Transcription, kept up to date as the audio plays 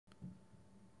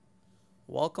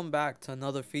Welcome back to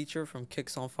another feature from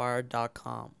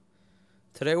kicksonfire.com.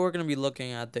 Today we're going to be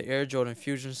looking at the Air Jordan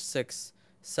Fusion 6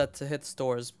 set to hit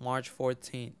stores March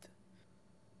 14th.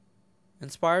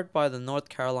 Inspired by the North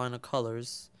Carolina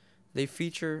colors, they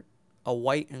feature a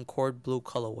white and cord blue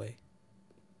colorway.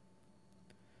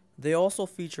 They also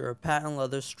feature a patent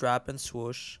leather strap and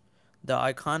swoosh, the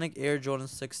iconic Air Jordan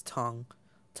 6 tongue,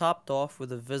 topped off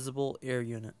with a visible air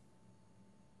unit.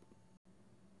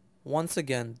 Once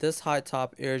again, this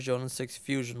high-top Air Jordan 6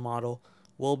 Fusion model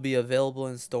will be available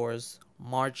in stores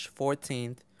March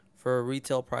 14th for a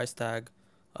retail price tag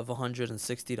of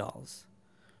 $160.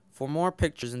 For more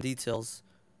pictures and details,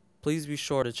 please be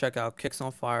sure to check out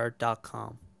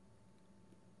kicksonfire.com.